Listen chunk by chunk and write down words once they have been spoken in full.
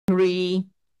3,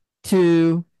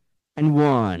 2, and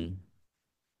 1.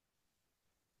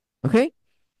 Okay?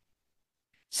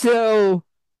 So,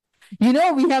 we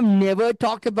have never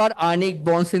talked about ionic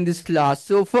bonds in this class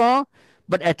so far,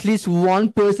 but at least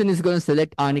one person is going to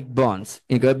select ionic bonds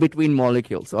between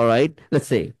molecules. All right? Let's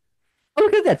see. Oh,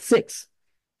 look at that, 6.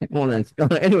 More than,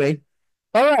 anyway.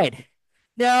 All right.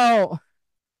 Now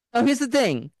here's the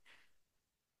thing.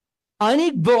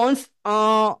 Ionic bonds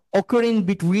are occurring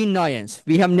between ions.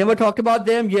 We have never talked about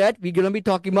them yet. We're going to be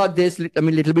talking about this a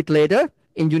little bit later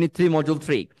in Unit 3, Module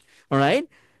 3. All right?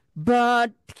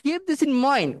 But keep this in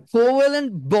mind.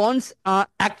 Covalent bonds are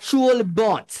actual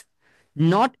bonds,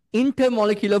 not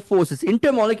intermolecular forces.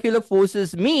 Intermolecular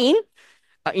forces mean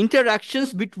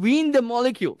interactions between the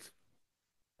molecules,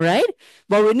 right?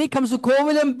 But when it comes to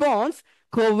covalent bonds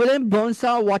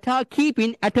are what are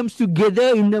keeping atoms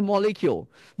together in the molecule.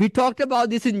 We talked about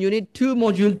this in Unit 2,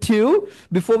 Module 2,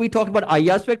 before we talked about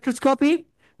IR spectroscopy,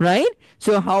 right?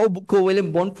 So how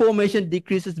covalent bond formation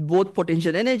decreases both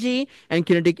potential energy and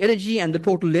kinetic energy and the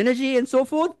total energy and so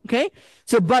forth, okay?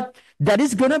 So, but that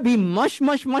is going to be much,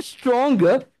 much, much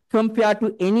stronger compared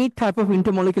to any type of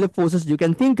intermolecular forces you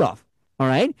can think of. All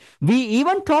right. We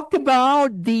even talked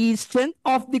about the strength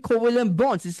of the covalent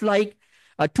bonds. It's like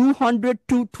 200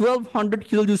 to 1200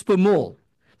 kilojoules per mole.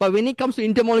 But when it comes to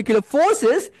intermolecular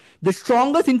forces, the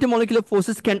strongest intermolecular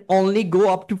forces can only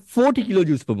go up to 40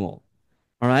 kilojoules per mole.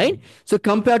 All right. So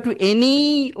compared to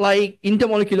any like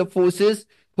intermolecular forces,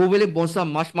 covalent bonds are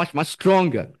much, much, much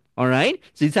stronger. All right.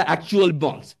 So these are actual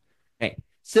bonds. Okay.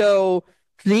 So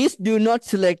please do not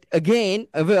select again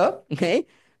ever. Okay.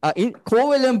 In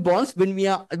covalent bonds when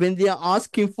they are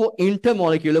asking for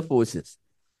intermolecular forces.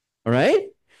 All right.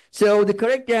 So the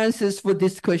correct answers for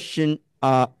this question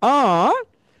are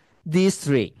these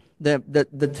three.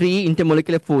 The three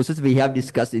intermolecular forces we have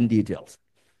discussed in details.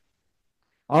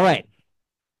 All right.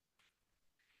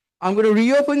 I'm going to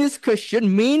reopen this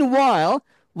question. Meanwhile,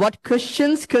 what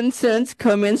questions, concerns,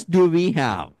 comments do we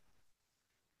have?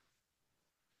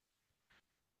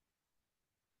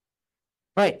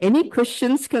 Right. Any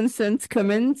questions, concerns,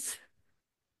 comments?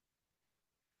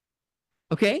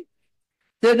 Okay.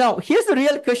 So now here's the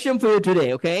real question for you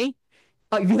today. Okay.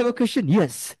 If you have a question,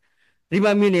 yes.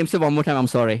 Remind me your name, sir, one more time. I'm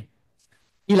sorry.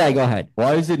 Eli, go ahead.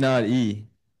 Why is it not E?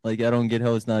 Like, I don't get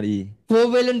how it's not E.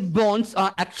 Covalent bonds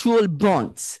are actual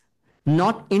bonds,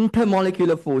 not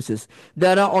intermolecular forces.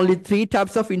 There are only three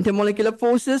types of intermolecular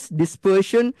forces: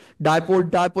 dispersion,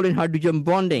 dipole, and hydrogen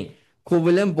bonding.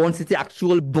 Covalent bonds is the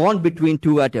actual bond between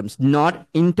two atoms,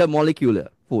 not intermolecular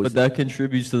forces. But that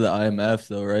contributes to the IMF,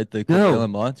 though, right? The No.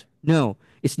 covalent bonds? No,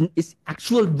 it's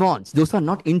actual bonds. Those are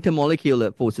not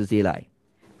intermolecular forces, Eli.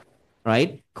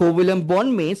 Right? Covalent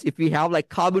bond means if we have like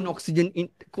carbon-oxygen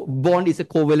bond is a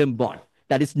covalent bond.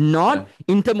 That is not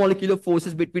intermolecular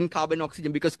forces between carbon and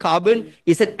oxygen because carbon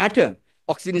is an atom.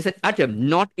 Oxygen is an atom,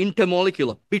 not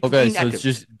intermolecular. Okay, so atoms. it's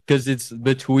just because it's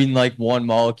between like one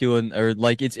molecule or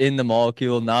like it's in the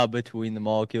molecule, not between the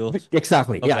molecules.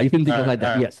 Exactly. Okay. Yeah, you can think of it like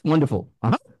that. Yes. Wonderful.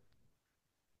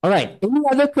 All right. Any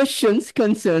other questions,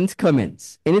 concerns,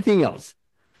 comments? Anything else?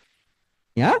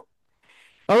 Yeah?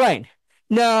 All right.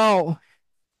 Now,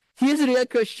 here's a real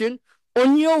question.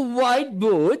 On your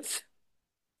whiteboards,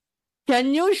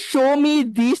 can you show me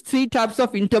these three types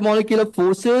of intermolecular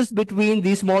forces between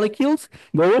these molecules?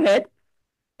 Go ahead.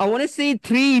 I want to see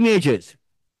three images.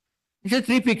 These are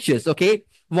three pictures, okay?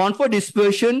 One for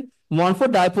dispersion, one for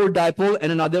dipole,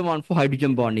 and another one for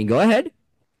hydrogen bonding. Go ahead.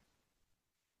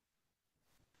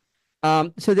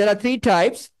 So there are three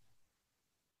types.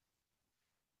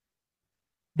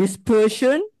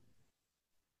 Dispersion,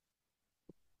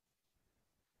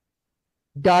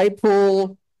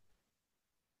 dipole,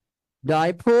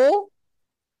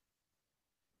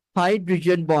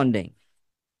 hydrogen bonding.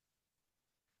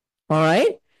 All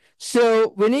right. So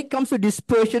when it comes to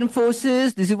dispersion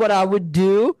forces, this is what I would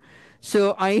do.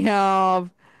 So I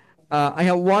have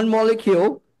one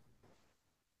molecule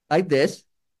like this,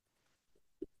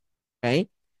 okay?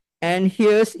 And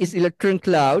here's its electron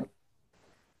cloud.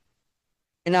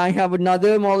 And I have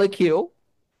another molecule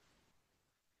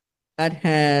that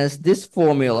has this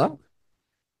formula,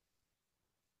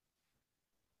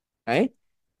 right?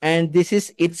 And this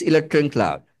is its electron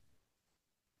cloud.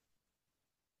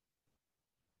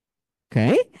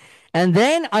 Okay. And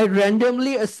then I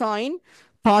randomly assign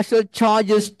partial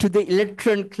charges to the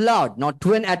electron cloud, not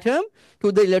to an atom,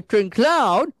 to the electron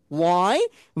cloud. Why?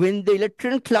 When the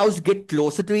electron clouds get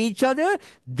closer to each other,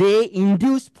 they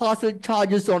induce partial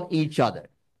charges on each other.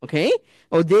 Okay?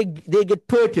 Or they get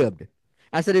perturbed.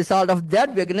 As a result of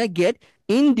that, we're going to get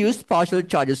induced partial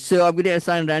charges. So I'm going to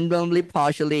assign randomly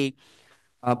partially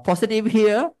positive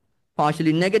here,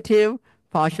 partially negative,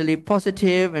 partially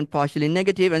positive, and partially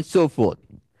negative, and so forth.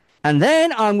 And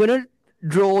then I'm going to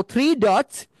draw three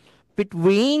dots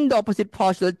between the opposite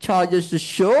partial charges to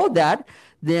show that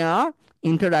they are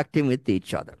interacting with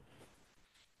each other.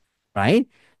 Right?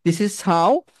 This is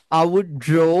how I would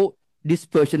draw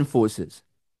dispersion forces.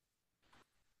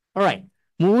 All right.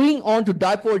 Moving on to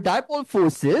dipole-dipole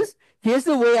forces. Here's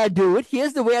the way I do it.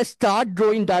 Here's the way I start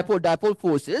drawing dipole-dipole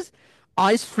forces.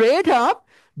 I straight up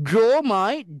draw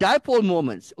my dipole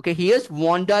moments. Okay, here's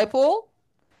one dipole.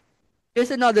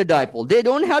 Here's another dipole. They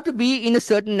don't have to be in a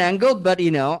certain angle, but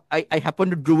I happen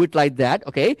to draw it like that.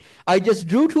 Okay, I just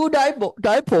drew two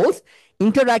dipoles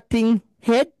interacting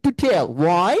head to tail.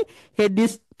 Why? Head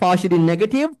is partially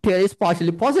negative, tail is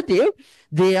partially positive.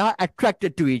 They are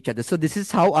attracted to each other. So this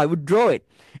is how I would draw it.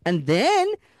 And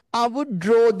then I would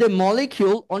draw the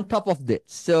molecule on top of this.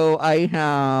 So I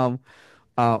have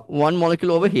one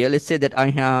molecule over here. Let's say that I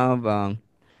have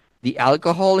the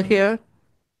alcohol here,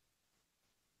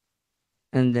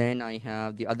 and then I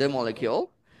have the other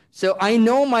molecule. So I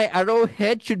know my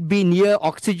arrowhead should be near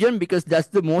oxygen because that's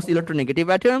the most electronegative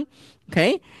atom.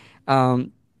 Okay.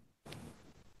 Um,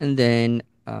 and then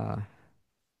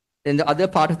the other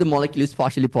part of the molecule is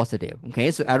partially positive.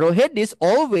 Okay. So arrowhead is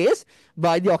always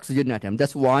by the oxygen atom.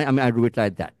 That's why I drew it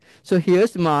like that. So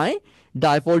here's my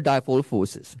dipole-dipole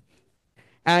forces.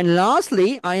 And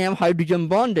lastly, I have hydrogen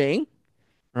bonding,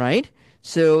 right?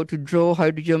 So to draw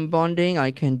hydrogen bonding,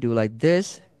 I can do like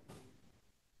this.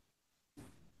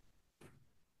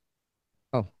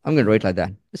 Oh, I'm going to write like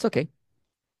that. It's okay.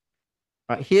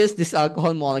 All right, here's this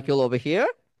alcohol molecule over here.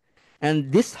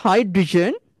 And this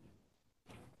hydrogen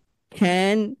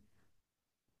can,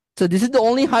 so this is the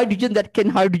only hydrogen that can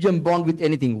hydrogen bond with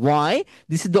anything. Why?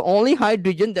 This is the only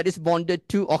hydrogen that is bonded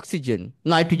to oxygen,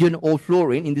 nitrogen or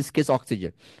fluorine, in this case,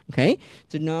 oxygen. Okay,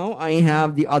 so now I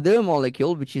have the other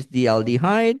molecule, which is the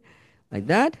aldehyde, like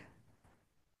that,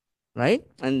 right?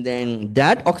 And then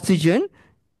that oxygen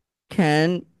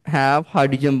can have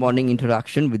hydrogen bonding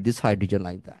interaction with this hydrogen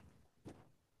like that.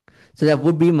 So that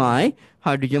would be my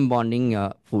hydrogen bonding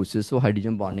forces or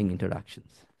hydrogen bonding interactions.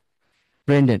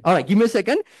 Brendan. All right, give me a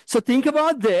second. So think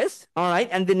about this. All right,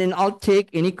 and then I'll take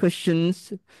any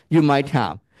questions you might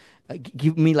have.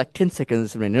 Give me like 10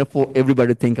 seconds, Brendan, for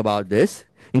everybody to think about this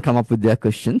and come up with their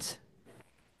questions.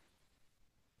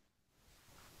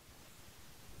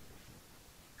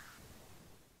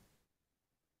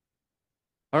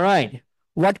 All right.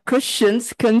 What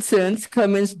questions, concerns,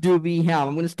 comments do we have?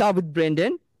 I'm going to start with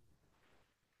Brendan.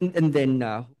 And then,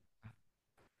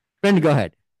 Brendan, go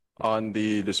ahead. On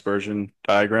the dispersion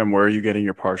diagram, where are you getting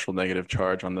your partial negative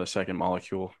charge on the second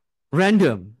molecule?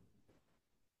 Random.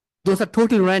 Those are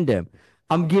totally random.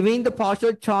 I'm giving the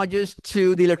partial charges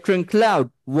to the electron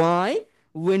cloud. Why?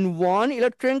 When one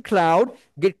electron cloud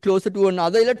get closer to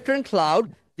another electron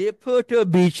cloud, they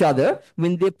perturb each other.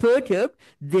 When they perturb,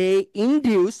 they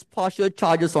induce partial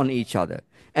charges on each other.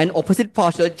 And opposite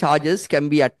partial charges can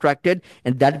be attracted,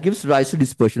 and that gives rise to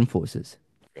dispersion forces.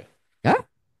 Okay. Yeah?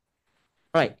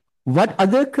 Right. What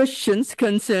other questions,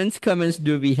 concerns, comments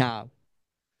do we have?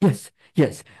 Yes,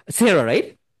 yes. Sarah,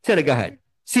 right? Sarah, go ahead.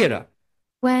 Sarah.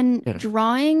 When Yeah.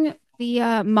 drawing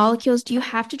the molecules, do you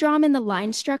have to draw them in the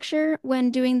line structure when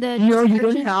doing the No, you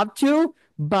don't dispersion? have to,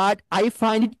 but I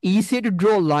find it easier to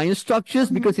draw line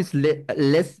structures because it's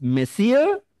less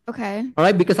messier. Okay. All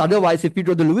right, because otherwise, if you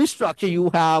draw the Lewis structure, you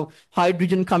have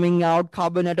hydrogen coming out,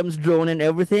 carbon atoms drawn, and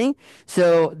everything.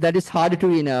 So that is harder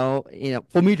to,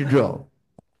 for me to draw.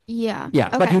 Yeah. Yeah,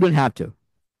 but Okay. you don't have to.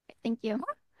 Thank you.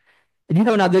 Do you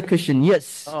have another question?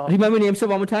 Yes. Uh, Remember names one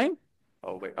more time?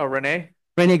 Oh wait. Oh, Renee.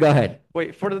 Renee, go ahead.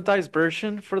 Wait, for the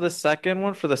dispersion, for the second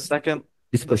one, for the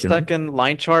Dispersion. second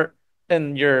line chart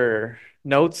in your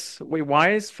notes. Wait,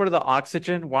 why is for the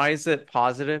oxygen? Why is it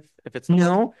positive if it's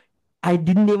No, I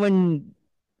didn't even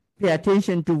pay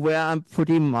attention to where I'm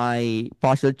putting my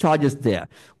partial charges there.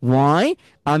 Why?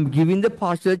 I'm giving the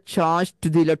partial charge to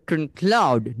the electron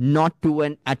cloud, not to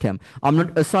an atom. I'm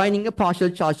not assigning a partial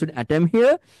charge to an atom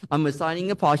here. I'm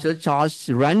assigning a partial charge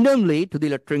randomly to the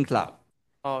electron cloud.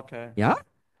 Oh, okay. Yeah?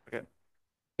 Okay.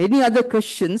 Any other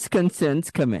questions,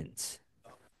 concerns, comments?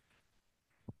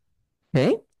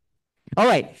 Okay. All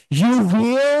right. You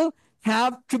will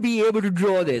have to be able to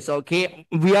draw this, okay?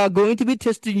 We are going to be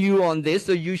testing you on this,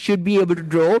 so you should be able to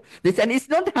draw this. And it's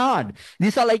not hard.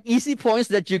 These are like easy points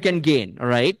that you can gain, all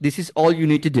right? This is all you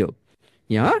need to do.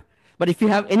 Yeah? But if you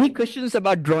have any questions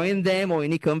about drawing them or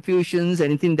any confusions,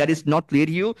 anything that is not clear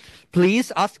to you,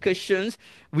 please ask questions.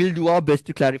 We'll do our best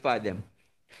to clarify them.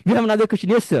 You have another question?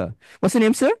 Yes, sir. What's your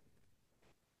name, sir?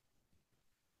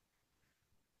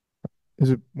 Is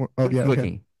it? Oh It's yeah. Okay.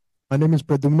 working. My name is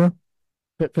Pradumna.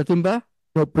 Pratumba,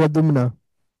 No, Pradumna.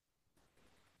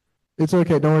 It's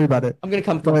okay. Don't worry about it. I'm gonna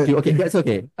come talk to you. Okay, that's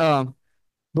okay.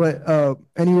 But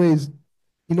anyways,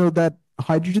 you know that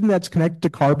hydrogen that's connected to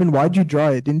carbon. Why'd you draw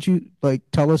it? Didn't you like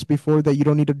tell us before that you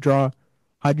don't need to draw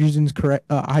hydrogens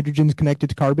connected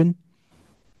to carbon?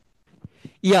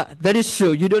 Yeah, that is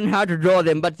true. You don't have to draw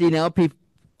them, but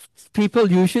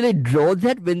people usually draw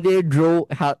that when they draw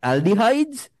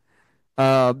aldehydes.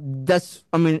 That's,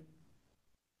 I mean,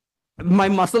 my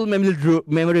muscle memory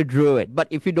drew it, but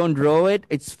if you don't draw it,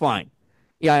 it's fine.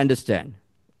 Yeah, I understand.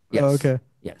 Yes. Oh, okay.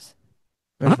 Yes.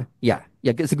 Okay. Yeah.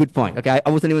 Yeah. It's a good point. Okay. I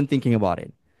wasn't even thinking about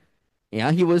it.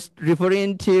 Yeah. He was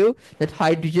referring to that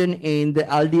hydrogen in the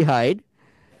aldehyde.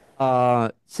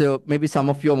 So maybe some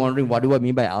of you are wondering, what do I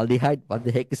mean by aldehyde? What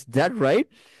the heck is that, right?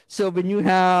 So when you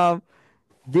have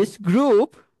this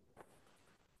group,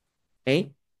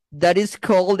 okay, that is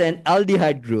called an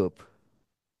aldehyde group.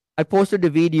 I posted a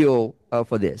video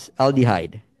for this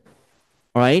aldehyde.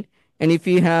 All right. And if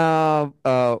you have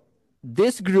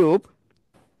this group,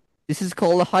 this is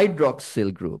called a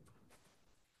hydroxyl group.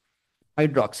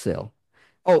 Hydroxyl.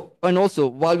 Oh, and also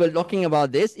while we're talking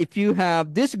about this, if you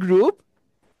have this group,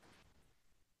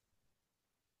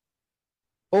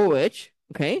 OH,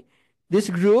 okay, this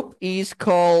group is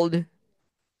called,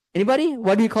 anybody?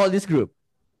 What do you call this group?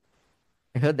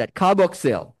 I heard that,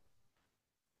 carboxyl.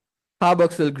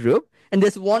 Carboxyl group. And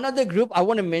there's one other group I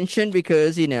want to mention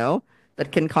because,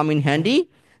 that can come in handy.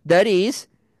 That is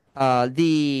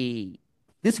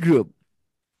this group.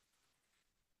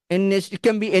 NH, it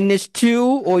can be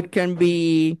NH2 or it can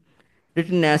be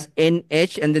written as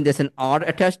NH and then there's an R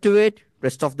attached to it,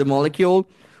 rest of the molecule,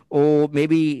 or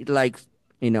maybe like,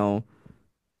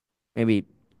 maybe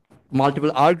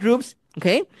multiple R groups.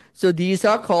 Okay, so these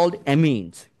are called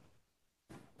amines.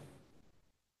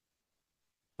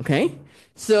 Okay,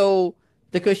 so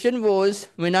the question was,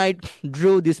 when I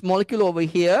drew this molecule over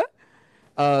here,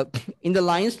 in the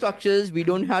line structures, we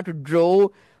don't have to draw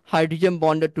hydrogen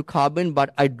bonded to carbon,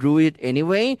 but I drew it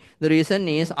anyway. The reason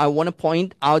is I want to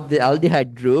point out the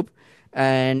aldehyde group,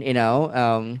 and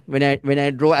when I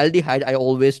draw aldehyde, I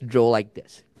always draw like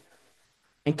this.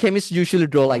 And chemists usually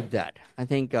draw like that. I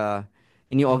think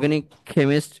any organic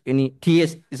chemist, any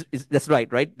TS, that's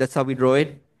right? That's how we draw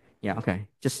it. Yeah. Okay.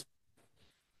 Just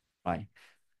right.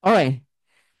 All right.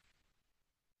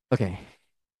 Okay.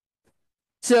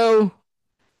 So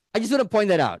I just want to point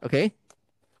that out. Okay.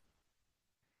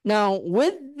 Now,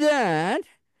 with that,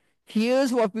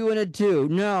 here's what we want to do.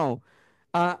 Now,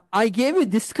 I gave a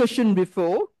discussion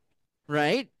before,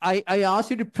 right? I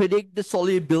asked you to predict the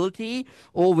solubility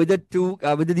or whether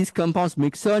these compounds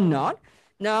mix or not.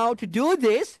 Now, to do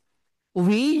this,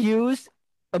 we use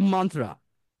a mantra.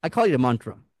 I call it a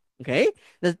mantra. Okay,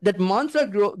 that mantra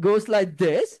goes like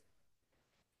this,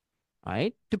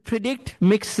 right? To predict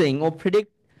mixing or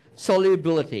predict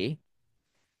solubility,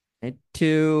 right?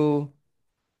 To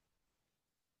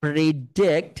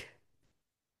predict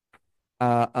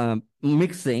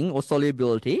mixing or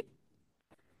solubility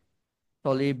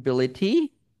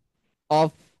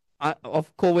of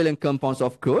covalent compounds,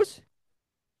 of course.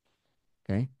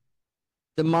 Okay.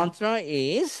 The mantra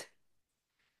is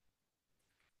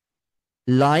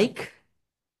like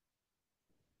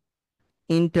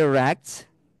interacts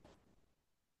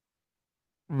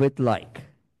with like.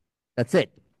 That's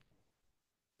it.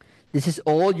 This is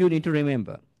all you need to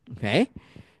remember. Okay.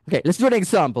 Okay. Let's do an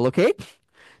example. Okay.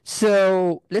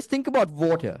 So let's think about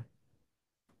water.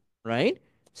 Right.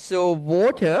 So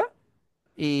water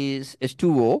is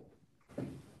H2O.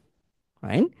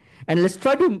 Right. And let's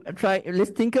try to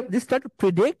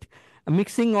predict a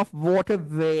mixing of water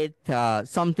with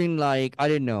something like, I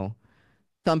don't know,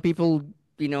 some people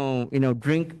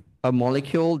drink a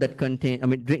molecule that contain, I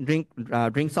mean,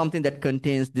 drink something that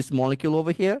contains this molecule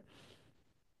over here.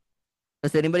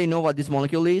 Does anybody know what this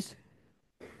molecule is?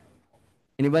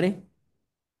 Anybody?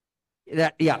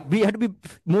 Yeah, we have to be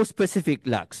more specific,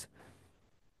 Lux.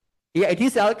 Yeah, it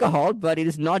is alcohol, but it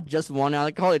is not just one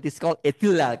alcohol. It is called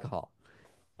ethyl alcohol.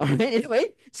 All right.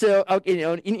 Anyway, so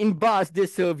in bars they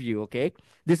serve you, okay,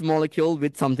 this molecule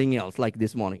with something else like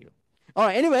this molecule. All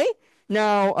right. Anyway,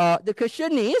 now the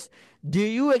question is, do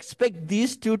you expect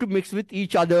these two to mix with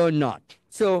each other or not?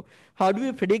 So how do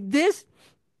we predict this?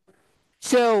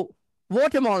 So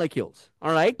water molecules.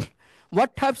 All right.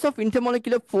 What types of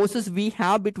intermolecular forces we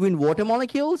have between water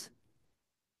molecules?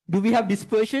 Do we have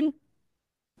dispersion?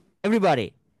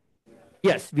 Everybody.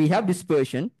 Yes, we have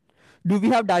dispersion. Do we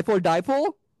have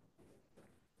dipole-dipole?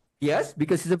 Yes,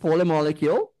 because it's a polar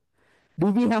molecule. Do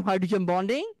we have hydrogen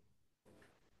bonding?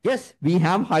 Yes, we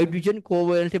have hydrogen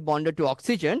covalently bonded to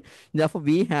oxygen. Therefore,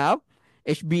 we have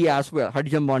HB as well,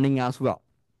 hydrogen bonding as well.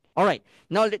 All right.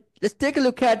 Now let's take a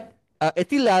look at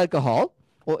ethyl alcohol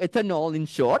or ethanol in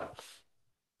short.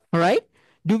 All right.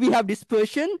 Do we have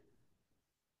dispersion?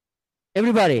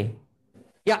 Everybody.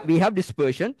 Yeah, we have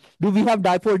dispersion. Do we have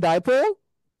dipole dipole?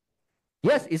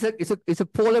 Yes, it's a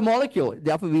polar molecule.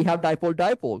 Therefore, we have dipole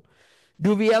dipole.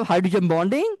 Do we have hydrogen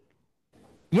bonding?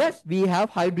 Yes, we have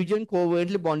hydrogen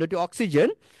covalently bonded to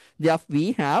oxygen. Therefore,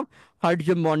 we have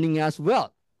hydrogen bonding as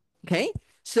well. Okay.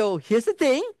 So here's the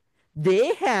thing.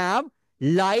 They have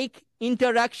like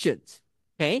interactions.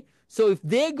 Okay. So if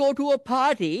they go to a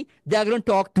party, they're going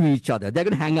to talk to each other. They're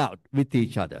going to hang out with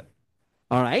each other.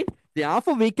 All right.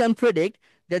 Therefore, we can predict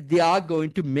that they are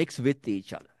going to mix with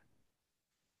each other.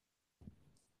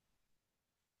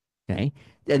 Okay.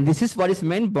 And this is what is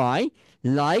meant by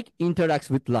like interacts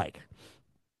with like.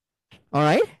 All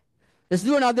right. Let's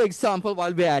do another example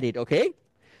while we're at it. Okay.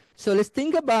 So let's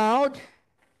think about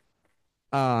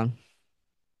uh,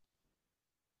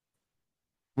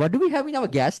 what do we have in our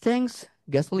gas tanks?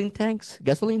 Gasoline tanks?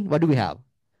 Gasoline? What do we have?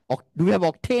 Do we have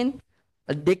octane?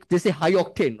 They say high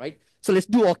octane, right? So let's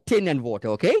do octane and water,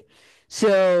 okay?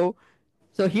 So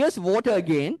here's water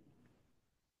again.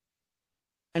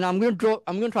 And I'm going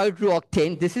to try to draw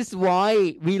octane. This is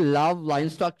why we love line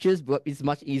structures, but it's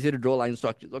much easier to draw line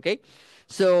structures, okay?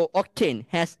 So octane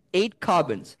has 8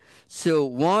 carbons. So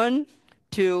 1,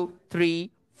 2,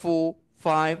 3, 4,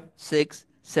 5, 6,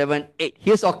 7, 8.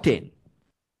 Here's octane.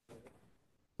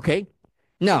 Okay.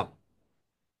 Now,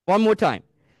 one more time.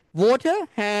 Water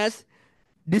has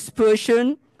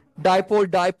dispersion, dipole,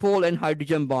 dipole, and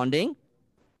hydrogen bonding.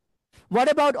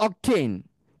 What about octane?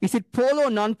 Is it polar or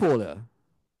non-polar?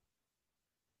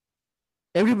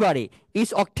 Everybody,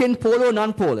 is octane polar or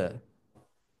non-polar?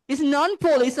 It's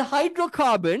non-polar. It's a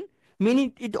hydrocarbon,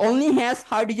 meaning it only has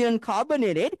hydrogen and carbon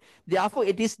in it. Therefore,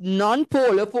 it is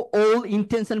non-polar for all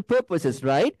intents and purposes,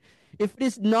 right? If it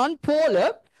is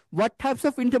non-polar, what types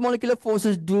of intermolecular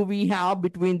forces do we have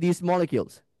between these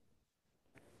molecules?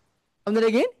 And then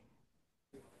again,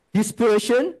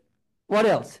 dispersion. What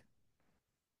else?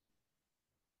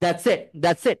 That's it.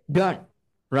 That's it. Done.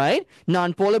 Right?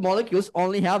 Non-polar molecules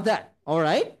only have that. All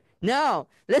right? Now,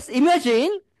 let's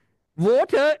imagine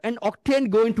water and octane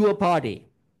going to a party.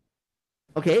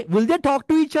 Okay? Will they talk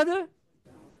to each other?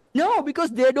 No,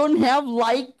 because they don't have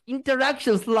like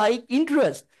interactions, like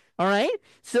interest. All right.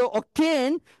 So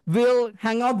octane will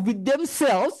hang out with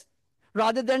themselves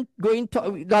rather than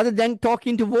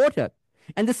talking to water.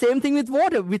 And the same thing with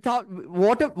water. Without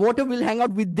water will hang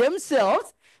out with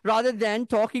themselves rather than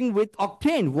talking with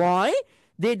octane. Why?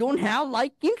 They don't have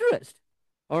like interest.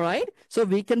 All right. So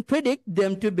we can predict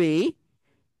them to be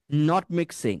not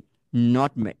mixing,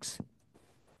 not mix.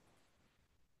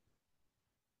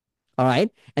 All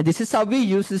right. And this is how we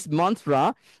use this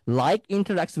mantra, like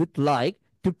interacts with like,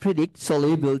 to predict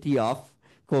solubility of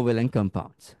covalent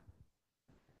compounds.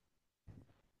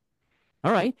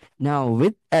 All right. Now,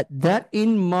 with that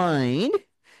in mind,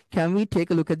 can we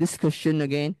take a look at this question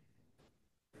again?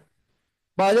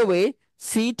 By the way,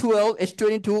 C12,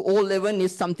 H22, O11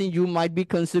 is something you might be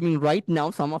consuming right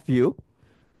now, some of you.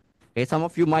 Okay, some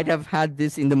of you might have had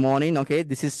this in the morning. Okay,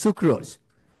 this is sucrose.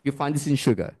 You find this in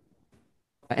sugar.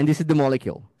 And this is the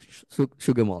molecule,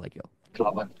 sugar molecule.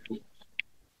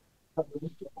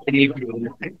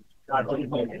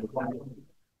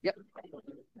 Yep.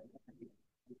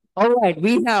 All right,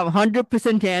 we have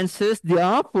 100% answers.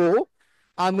 Therefore,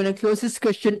 I'm going to close this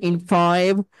question in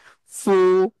 5,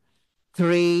 4,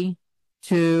 3,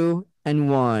 2, and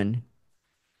 1.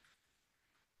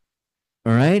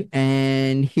 All right,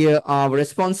 and here are our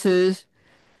responses.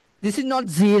 This is not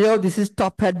 0. This is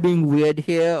top hat being weird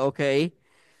here. Okay.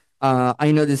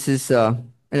 I know this is,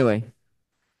 anyway,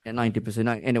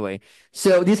 90%. Anyway,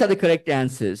 so these are the correct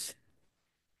answers.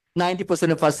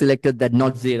 90% of us selected that,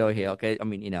 not 0 here. Okay. I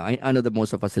mean, I know that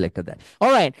most of us selected that.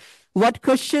 All right. What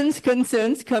questions,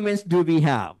 concerns, comments do we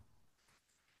have?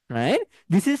 Right.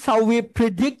 This is how we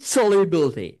predict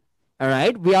solubility. All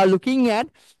right. We are looking at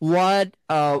what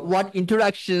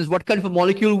interactions, what kind of a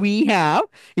molecule we have.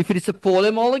 If it is a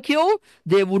polar molecule,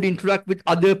 they would interact with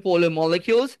other polar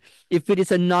molecules. If it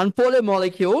is a non-polar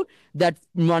molecule, that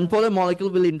non-polar molecule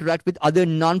will interact with other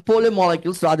non-polar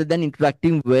molecules rather than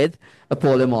interacting with a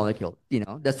polar molecule.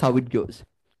 That's how it goes.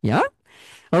 Yeah.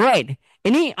 All right.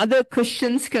 Any other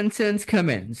questions, concerns,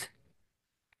 comments?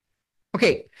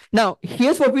 Okay. Now,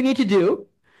 here's what we need to do.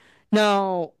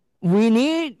 Now, we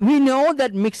know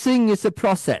that mixing is a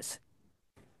process,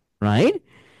 right?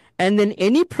 And then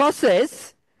any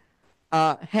process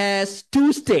has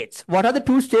two states. What are the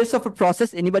two states of a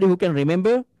process? Anybody who can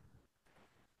remember?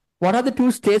 What are the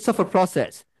two states of a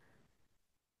process?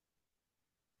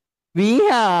 We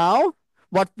have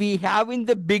what we have in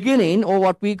the beginning, or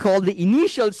what we call the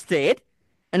initial state,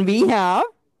 and we have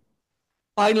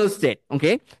final state.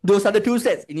 Okay, those are the two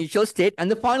states: initial state and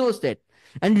the final state.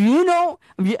 And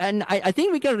I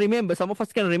think we can remember, some of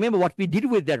us can remember what we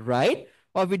did with that, right?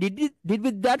 What we did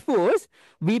with that was,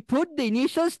 we put the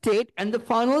initial state and the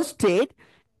final state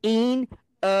in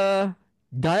a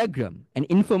diagram, an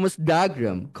infamous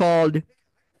diagram called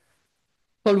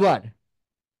what?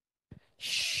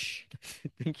 Shh.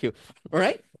 Thank you. All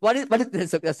right. What is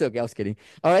that's okay. I was kidding.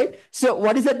 All right. So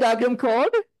what is that diagram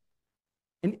called?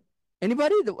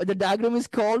 Anybody? The diagram is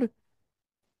called,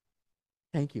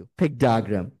 thank you, Peck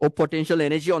diagram, or potential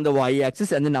energy on the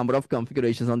y-axis and the number of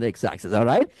configurations on the x-axis. All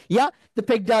right. Yeah, the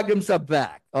Peck diagrams are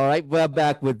back. All right, we're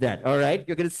back with that. All right,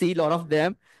 you're gonna see a lot of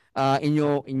them in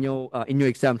your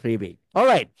exam 3B. All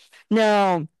right.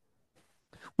 Now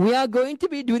we are going to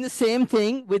be doing the same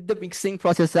thing with the mixing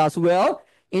process as well.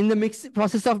 In the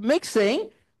process of mixing,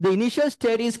 the initial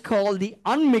state is called the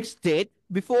unmixed state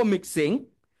before mixing,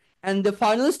 and the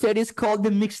final state is called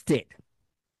the mixed state.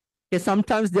 Okay,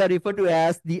 sometimes they are referred to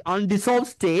as the undissolved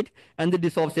state and the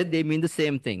dissolved state. They mean the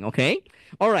same thing. Okay.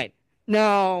 All right.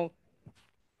 Now,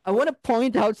 I want to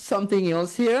point out something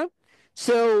else here.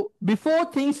 So before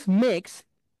things mix,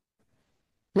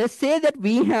 let's say that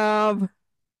we have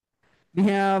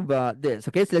this.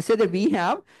 Okay. So let's say that we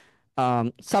have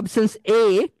substance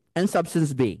A and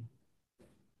substance B.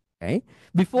 Okay.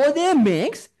 Before they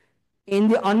mix, in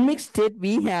the unmixed state,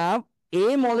 we have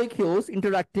A molecules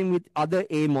interacting with other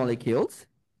A molecules,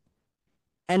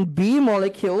 and B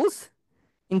molecules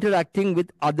interacting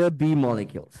with other B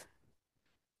molecules.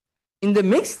 In the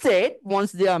mixed state,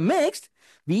 once they are mixed,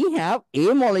 we have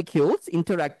A molecules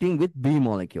interacting with B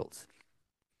molecules.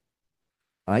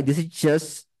 All right, this is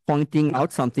just pointing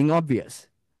out something obvious.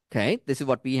 Okay, this is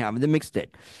what we have in the mixed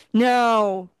state.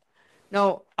 Now,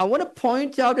 I want to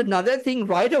point out another thing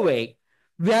right away.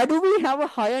 Where do we have a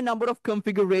higher number of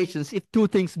configurations if two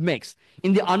things mix?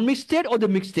 In the unmixed state or the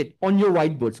mixed state? On your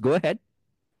whiteboards, go ahead.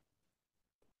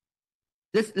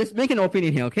 Let's make an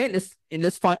opinion here, okay?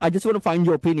 Let's find. I just want to find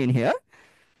your opinion here.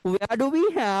 Where do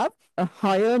we have a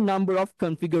higher number of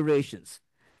configurations?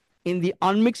 In the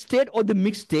unmixed state or the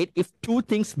mixed state if two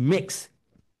things mix?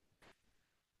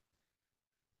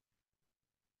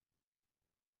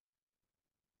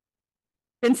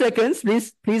 In seconds,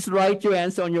 please write your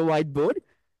answer on your whiteboard.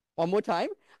 One more time.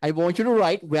 I want you to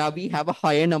write where we have a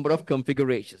higher number of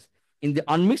configurations. In the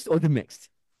unmixed or the mixed?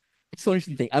 I just want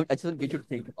you to think. I just want to get you to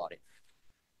think about it.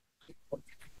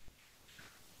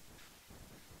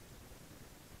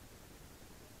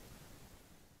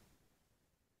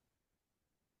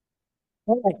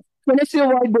 All right. Finish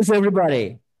your whiteboards,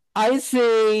 everybody. I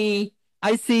see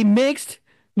mixed.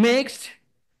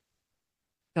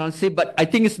 Can't see, but I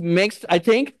think it's mixed. I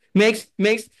think mixed.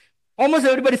 Almost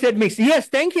everybody said mixed. Yes,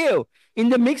 thank you. In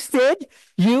the mixed state,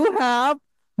 you have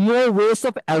more ways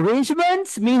of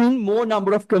arrangements, meaning more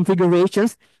number of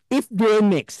configurations if they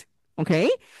mix. Okay.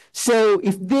 So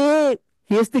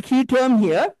here's the key term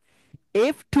here.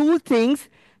 If two things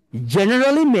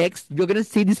generally mix, you're going to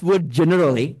see this word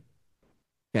generally.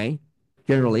 Okay.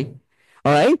 Generally.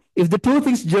 All right. If the two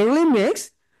things generally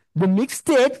mix, the mixed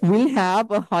state will have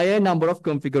a higher number of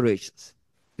configurations.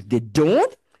 If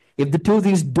the two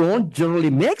things don't generally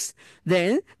mix,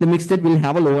 then the mixed state will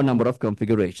have a lower number of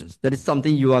configurations. That is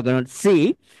something you are going to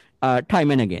see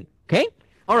time and again. Okay.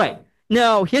 All right.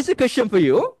 Now, here's a question for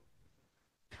you.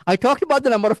 I talked about the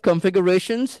number of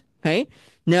configurations. Okay.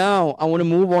 Now, I want to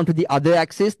move on to the other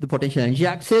axis, the potential energy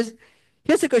axis.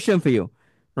 Here's a question for you,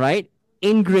 right?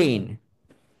 In green,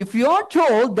 if you are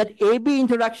told that AB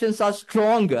interactions are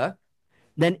stronger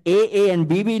than AA and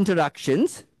BB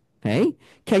interactions, okay,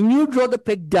 can you draw the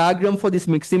Peck diagram for this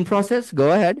mixing process?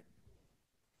 Go ahead.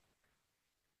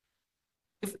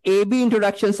 If AB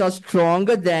interactions are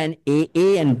stronger than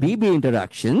AA and BB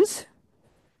interactions,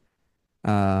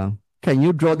 can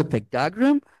you draw the Peck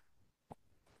diagram?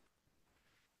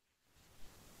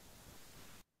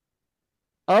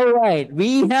 All right,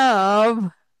 we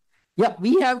have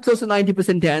close to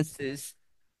 90% answers.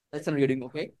 That's not reading,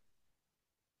 okay?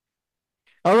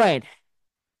 All right.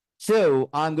 So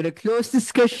I'm going to close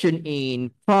discussion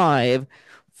in 5,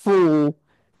 4,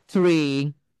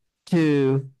 3,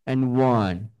 2, and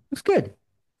 1. Looks good.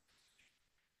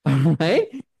 All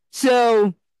right.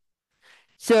 So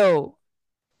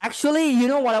actually, you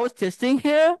know what I was testing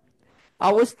here?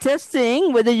 I was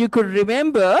testing whether you could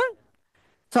remember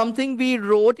something we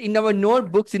wrote in our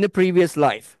notebooks in a previous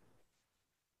life,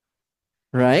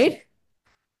 right?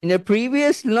 In a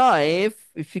previous life,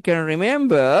 if you can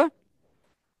remember,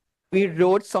 we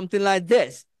wrote something like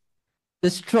this. The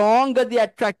stronger the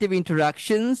attractive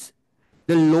interactions,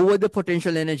 the lower the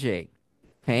potential energy.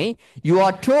 Okay, you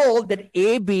are told that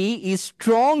AB is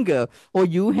stronger, or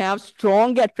you have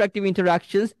strong attractive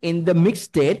interactions in the mixed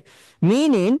state,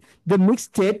 meaning the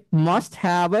mixed state must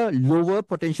have a lower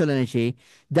potential energy.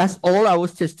 That's all I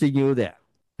was testing you there.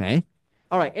 Okay,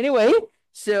 all right. Anyway,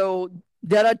 so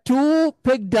there are two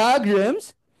peg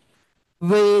diagrams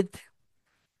with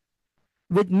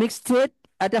mixed state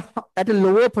at a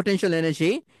lower potential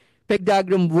energy. Peg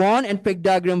diagram 1 and peg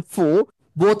diagram 4,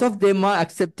 both of them are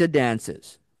accepted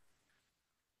answers.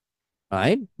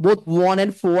 Right? Both 1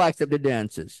 and 4 are accepted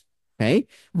answers. Okay.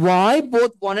 Why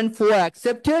both 1 and 4 are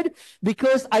accepted?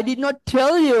 Because I did not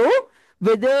tell you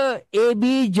whether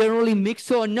AB generally mix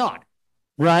or not.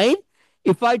 Right?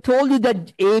 If I told you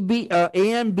that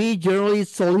A and B generally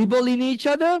is soluble in each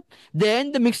other,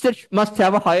 then the mixture must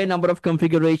have a higher number of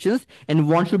configurations and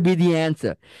 1 should be the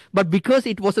answer. But because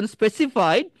it wasn't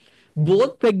specified,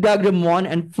 both peg diagram 1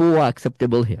 and 4 are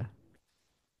acceptable here.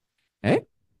 Okay?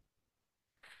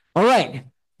 All right.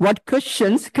 What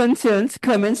questions, concerns,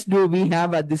 comments do we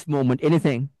have at this moment?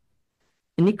 Anything?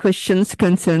 Any questions,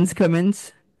 concerns,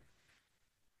 comments?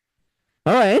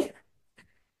 All right.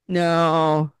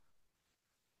 Now,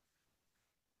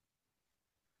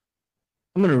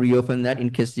 I'm going to reopen that in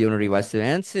case you want to revise the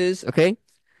answers. Okay.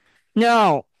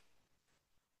 Now,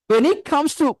 when it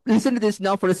comes to, listen to this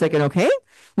now for a second, okay?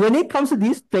 When it comes to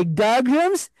these peg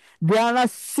diagrams, there are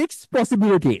 6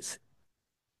 possibilities.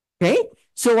 Okay.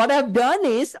 So what I've done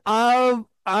is I've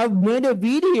made a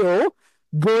video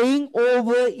going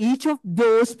over each of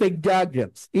those peg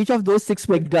diagrams, each of those 6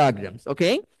 peg diagrams.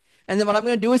 Okay. And then what I'm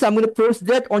going to do is I'm going to post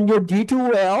that on your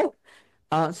D2L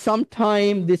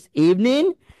sometime this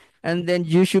evening. And then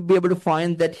you should be able to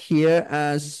find that here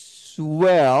as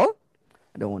well.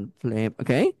 I don't want to play.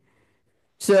 Okay.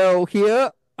 So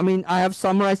here, I mean, I have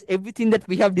summarized everything that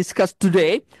we have discussed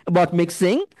today about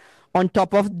mixing. On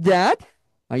top of that,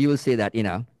 you will say that,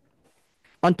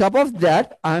 On top of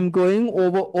that, I'm going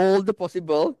over all the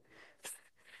possible,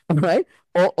 all right,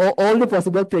 all the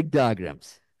possible peg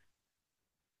diagrams.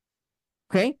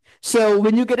 Okay, so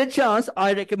when you get a chance,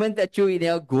 I recommend that you,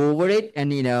 go over it and,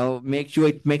 make sure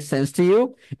it makes sense to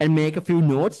you and make a few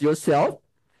notes yourself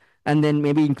and then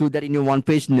maybe include that in your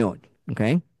 1-page note.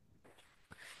 Okay.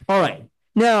 All right.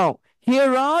 Now,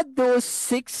 here are those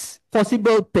 6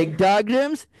 possible peg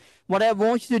diagrams. What I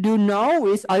want you to do now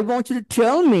is I want you to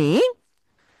tell me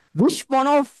which one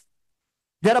of,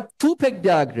 there are 2 peg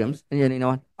diagrams. And you know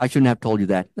what? I shouldn't have told you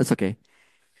that. That's okay.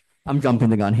 I'm jumping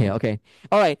the gun here. Okay.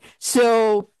 All right.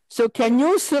 So can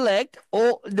you select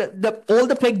all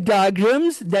the peg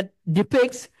diagrams that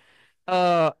depicts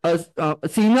a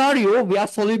scenario where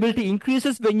solubility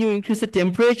increases when you increase the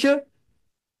temperature?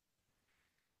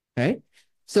 Okay.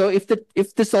 So if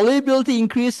the solubility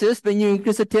increases when you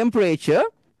increase the temperature,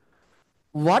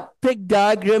 what peg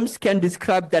diagrams can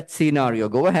describe that scenario?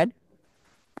 Go ahead.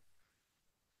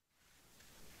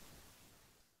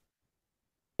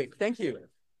 Great, thank you.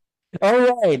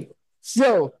 All right.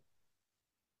 So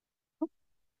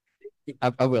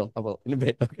I will in a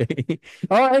bit. Okay.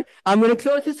 All right. I'm going to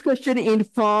close this question in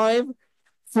 5,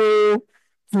 4,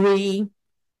 3,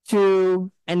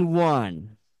 2, and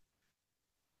 1.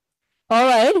 All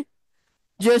right.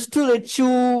 Just to let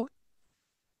you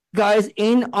guys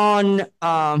in on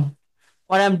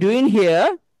what I'm doing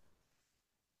here.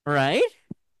 All right.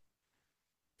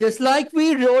 Just like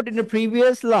we wrote in the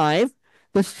previous life,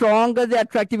 the stronger the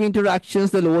attractive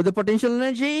interactions, the lower the potential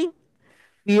energy.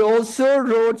 We also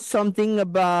wrote something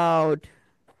about,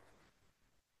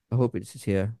 I hope it's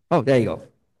here. Oh, there you go.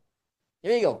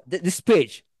 There you go. This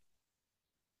page.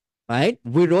 Right?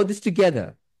 We wrote this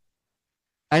together.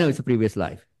 I know it's a previous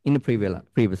life. In the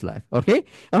previous life. Okay?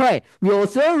 All right. We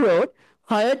also wrote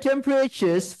higher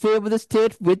temperatures favor the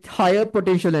state with higher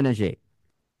potential energy.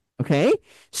 Okay,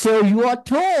 so you are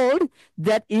told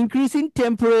that increasing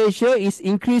temperature is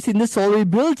increasing the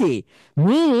solubility,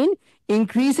 meaning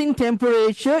increasing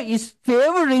temperature is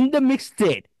favoring the mixed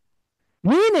state,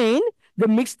 meaning the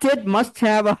mixed state must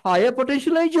have a higher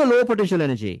potential energy or lower potential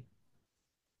energy.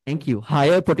 Thank you.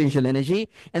 Higher potential energy.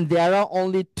 And there are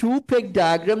only 2 peg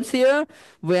diagrams here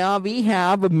where we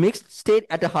have a mixed state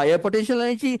at a higher potential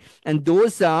energy, and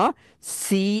those are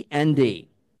C and D.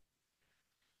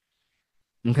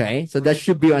 Okay, so that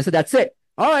should be on. So that's it.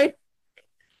 All right.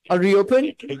 I'll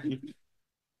reopen.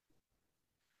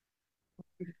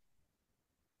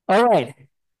 All right.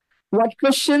 What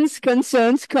questions,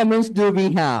 concerns, comments do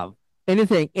we have?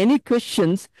 Anything? Any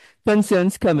questions,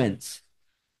 concerns, comments?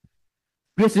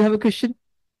 Grace, do you have a question?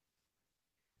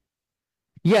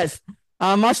 Yes.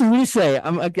 What should we say?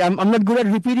 I'm not good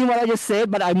at repeating what I just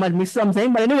said, but I might miss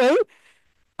something. But anyway,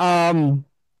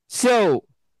 so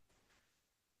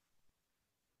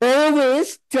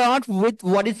always start with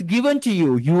what is given to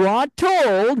you. You are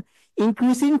told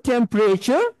increasing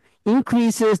temperature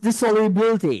increases the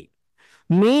solubility,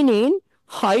 meaning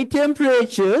high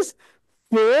temperatures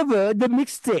favor the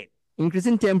mixed state.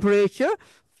 Increasing temperature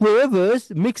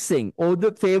favors mixing or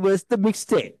favors the mixed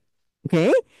state.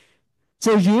 Okay?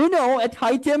 So you know at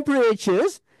high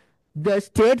temperatures, the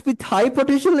state with high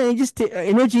potential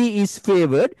energy is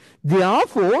favored.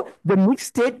 Therefore, the mixed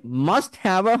state must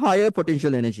have a higher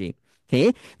potential energy.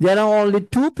 Okay, there are only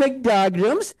two peg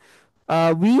diagrams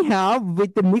we have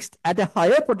with the mixed at a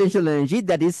higher potential energy,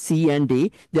 that is C and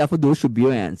D. Therefore, those should be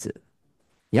your answer.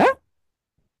 Yeah.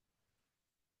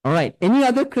 All right. Any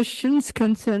other questions,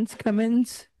 concerns,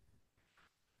 comments?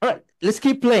 All right. Let's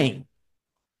keep playing.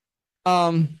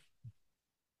 All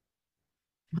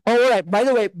right. By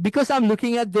the way, because I'm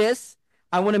looking at this,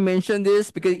 I want to mention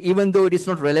this because even though it is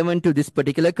not relevant to this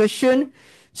particular question.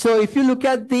 So if you look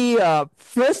at the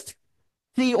first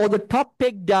three or the top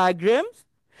peg diagrams,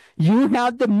 you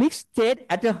have the mixed state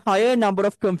at a higher number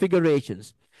of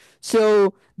configurations.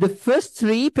 So the first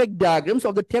three peg diagrams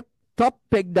of the top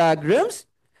peg diagrams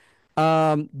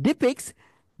depicts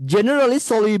generally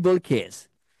soluble case.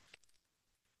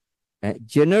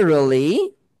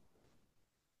 Generally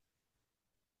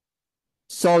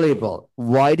soluble.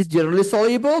 Why it is generally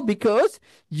soluble? Because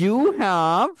you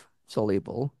have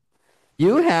soluble.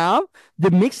 You have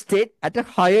the mixed state at a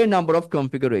higher number of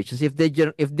configurations. If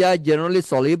they are generally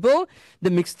soluble, the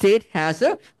mixed state has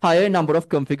a higher number of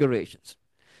configurations.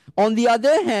 On the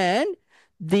other hand,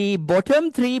 the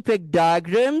bottom three peg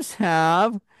diagrams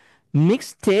have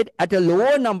mixed state at a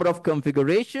lower number of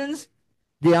configurations.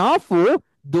 Therefore,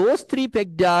 those three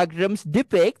peg diagrams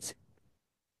depict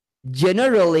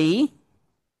generally,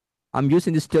 I'm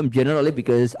using this term generally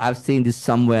because I've seen this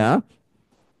somewhere.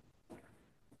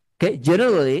 Okay,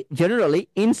 generally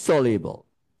insoluble.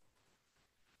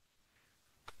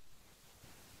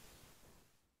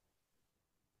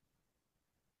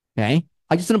 Okay,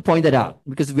 I just want to point that out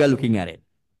because we are looking at it.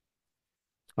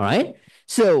 All right.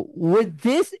 So with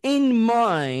this in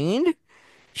mind,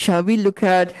 shall we look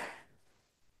at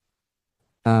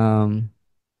all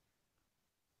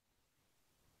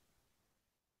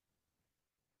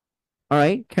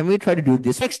right, can we try to do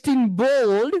this? Text in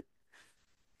bold.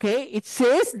 Okay, it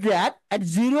says that at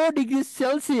 0 degrees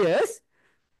Celsius,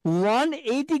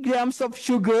 180 grams of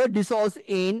sugar dissolves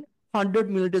in 100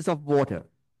 milliliters of water.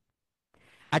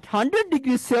 At 100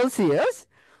 degrees Celsius,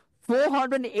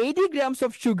 480 grams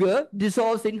of sugar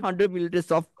dissolves in 100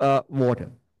 milliliters of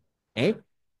water. Okay?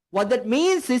 What that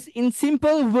means is, in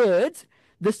simple words,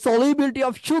 the solubility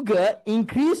of sugar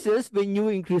increases when you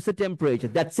increase the temperature.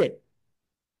 That's it.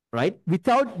 Right?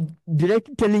 Without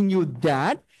directly telling you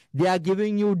that, they are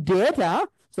giving you data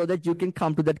so that you can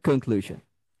come to that conclusion.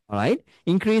 All right?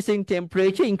 Increasing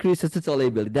temperature increases the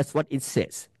solubility. That's what it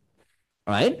says.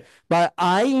 All right? But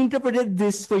I interpreted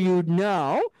this for you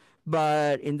now,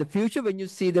 but in the future, when you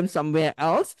see them somewhere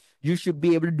else, you should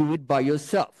be able to do it by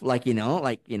yourself. Like,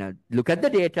 look at the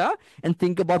data and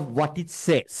think about what it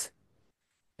says.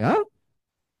 Yeah?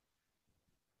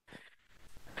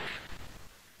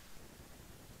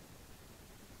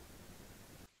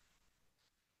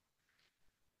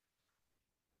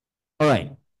 All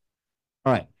right.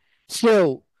 All right.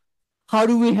 So how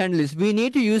do we handle this? We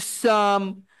need to use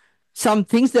some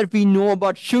things that we know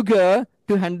about sugar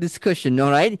to handle this question. All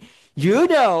right. You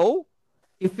know,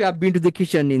 if you have been to the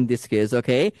kitchen in this case,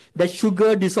 okay, that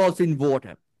sugar dissolves in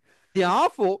water.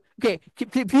 Therefore, okay,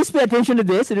 please pay attention to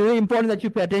this. It's really important that you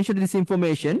pay attention to this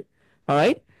information. All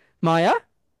right, Maya.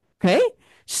 Okay.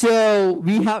 So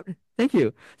we have, thank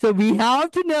you. So we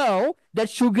have to know that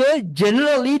sugar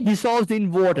generally dissolves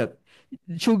in water.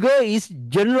 Sugar is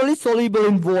generally soluble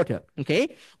in water.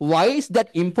 Okay. Why is that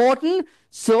important?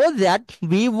 So that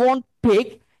we won't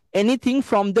pick anything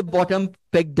from the bottom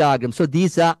peg diagram. So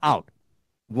these are out.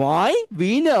 Why?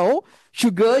 We know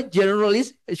sugar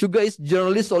is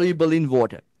generally soluble in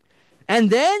water. And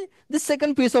then the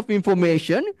second piece of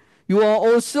information, you are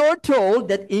also told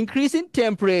that increase in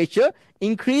temperature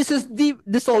increases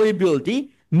the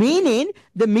solubility, meaning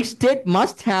the mixed state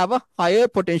must have a higher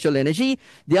potential energy.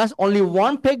 There's only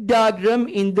one peg diagram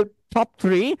in the top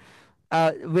three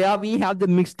where we have the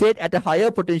mixed state at a higher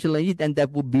potential energy, and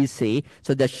that would be C.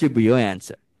 So that should be your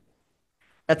answer.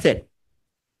 That's it.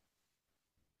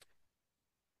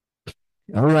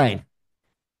 All right.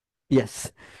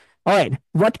 Yes. All right.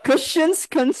 What questions,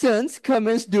 concerns,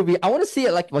 comments do we? I want to see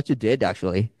like what you did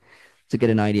actually to get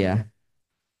an idea.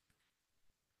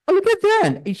 Oh, look at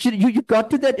that. You got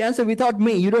to that answer without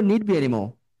me. You don't need me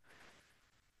anymore.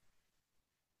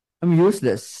 I'm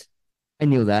useless. I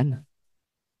knew that.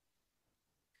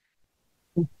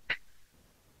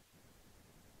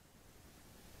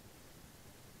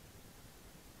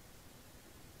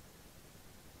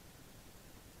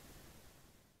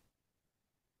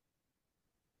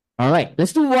 All right.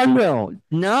 Let's do one more.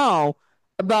 Now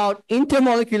about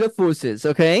intermolecular forces.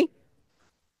 Okay.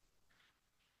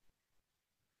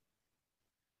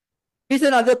 Here's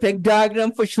another peg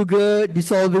diagram for sugar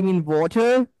dissolving in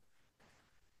water.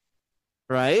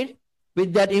 Right?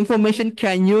 With that information,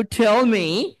 can you tell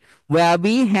me where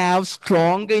we have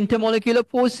strong intermolecular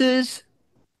forces?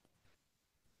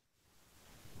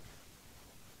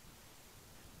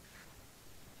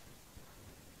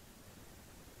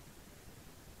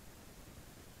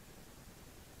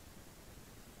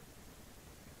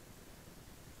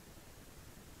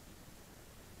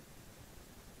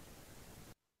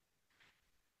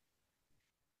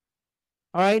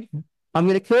 All right. I'm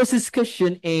going to close this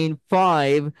discussion in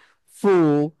 5,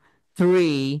 4,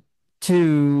 3,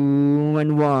 2,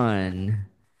 and 1.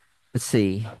 Let's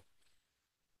see.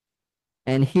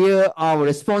 And here are our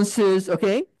responses.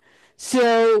 Okay.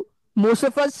 So most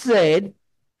of us said,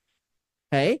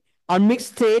 okay, our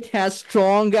mixed state has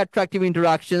strong attractive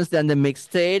interactions than the mixed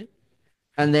state.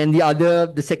 And then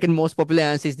the second most popular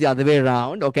answer is the other way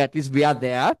around. Okay, at least we are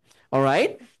there. All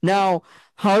right. Now,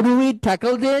 how do we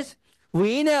tackle this?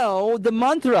 We know the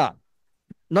mantra.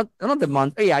 Not the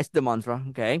mantra. Yeah, it's the mantra.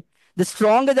 Okay. The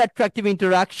stronger the attractive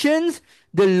interactions,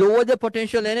 the lower the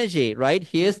potential energy. Right.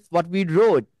 Here's what we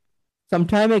wrote some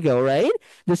time ago, right?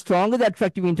 The stronger the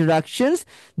attractive interactions,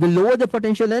 the lower the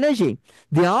potential energy.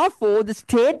 Therefore, the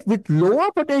state with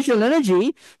lower potential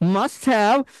energy must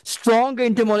have stronger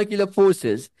intermolecular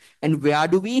forces. And where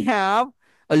do we have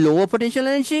a lower potential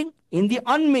energy? In the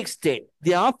unmixed state.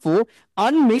 Therefore,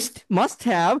 unmixed must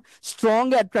have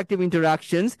stronger attractive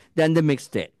interactions than the mixed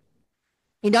state.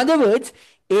 In other words,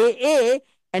 AA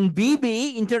and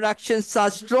BB interactions are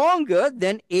stronger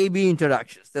than AB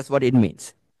interactions. That's what it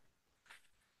means.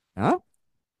 Huh?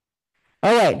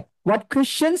 All right. What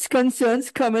questions, concerns,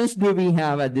 comments do we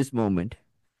have at this moment?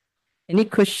 Any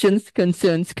questions,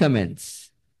 concerns,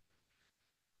 comments?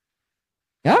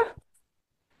 Yeah?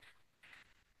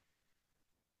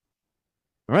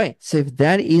 All right. So if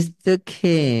that is the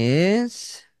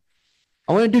case,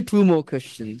 I want to do two more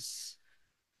questions.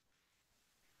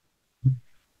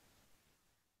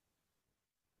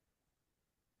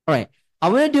 All right. I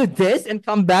want to do this and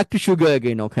come back to sugar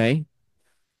again, okay?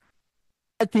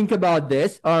 Think about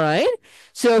this. All right.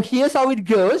 So here's how it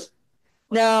goes.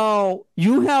 Now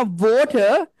you have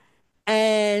water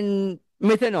and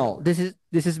methanol. This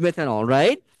is methanol,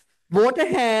 right? Water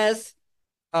has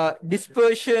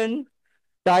dispersion,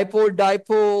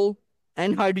 dipole,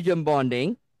 and hydrogen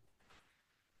bonding.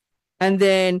 And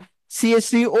then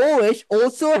CH3OH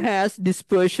also has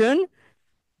dispersion,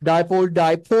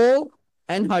 dipole,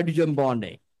 and hydrogen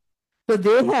bonding. So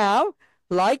they have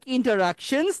like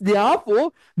interactions.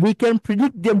 Therefore, we can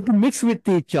predict them to mix with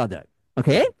each other.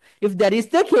 Okay. If that is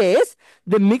the case,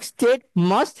 the mixed state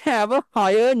must have a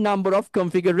higher number of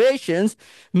configurations,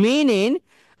 meaning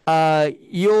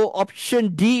your option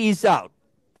D is out.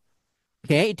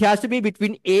 Okay, it has to be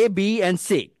between A, B, and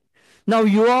C. Now,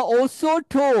 you are also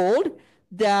told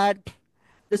that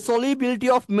the solubility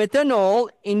of methanol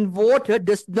in water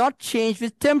does not change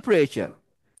with temperature.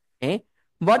 Okay,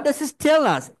 what does this tell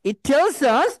us? It tells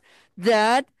us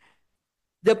that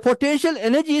the potential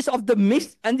energies of the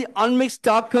mixed and the unmixed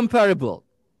are comparable.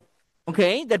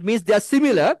 Okay, that means they are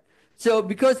similar. So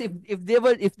because if they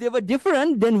were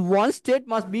different, then one state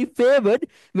must be favored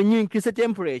when you increase the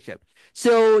temperature.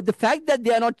 So the fact that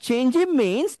they are not changing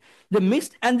means the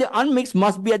mixed and the unmixed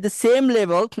must be at the same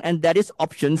level, and that is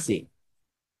option C.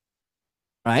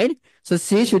 Right? So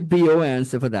C should be your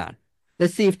answer for that.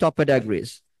 Let's see if Topper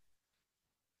agrees.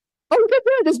 Oh, look at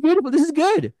that. That's beautiful. This is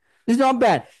good. This is not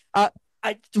bad.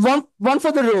 One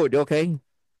for the road, okay?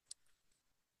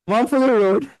 One for the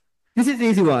road. This is the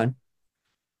easy one.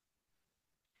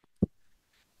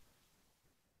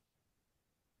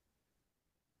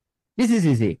 This is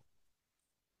easy.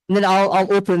 And then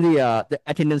I'll open the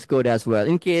attendance code as well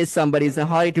in case somebody's in a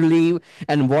hurry to leave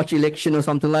and watch election or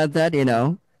something like that, you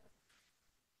know.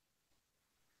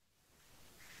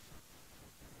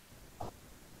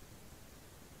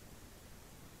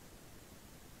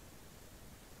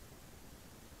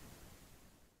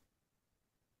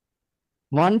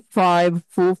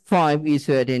 1545 is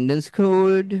your attendance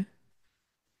code.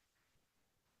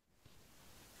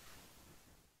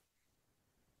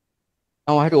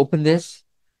 Now I have to open this.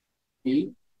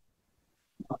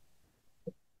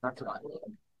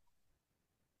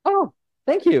 Oh,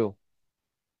 thank you.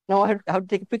 Now I have to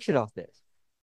take a picture of this.